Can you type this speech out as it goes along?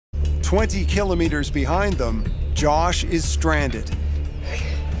20 kilometers behind them, Josh is stranded.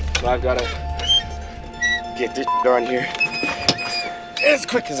 I've got to get this on here as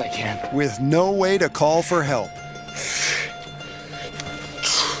quick as I can. With no way to call for help.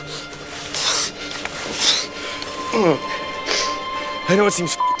 I know it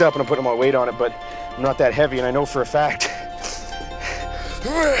seems f***ed up and I'm putting my weight on it, but I'm not that heavy, and I know for a fact.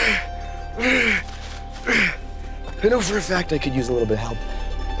 I could use a little bit of help.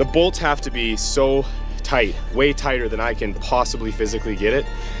 The bolts have to be so tight, way tighter than I can possibly physically get it,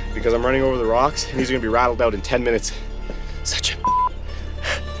 because I'm running over the rocks, and these are gonna be rattled out in 10 minutes. Such a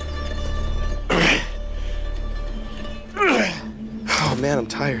oh man, I'm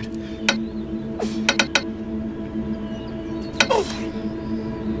tired.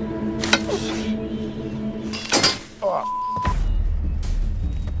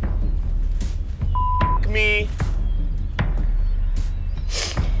 Me.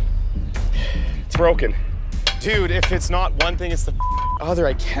 It's broken. Dude, if it's not one thing, it's the other.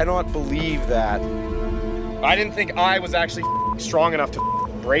 I cannot believe that. I didn't think I was actually strong enough to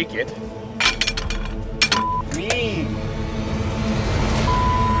break it.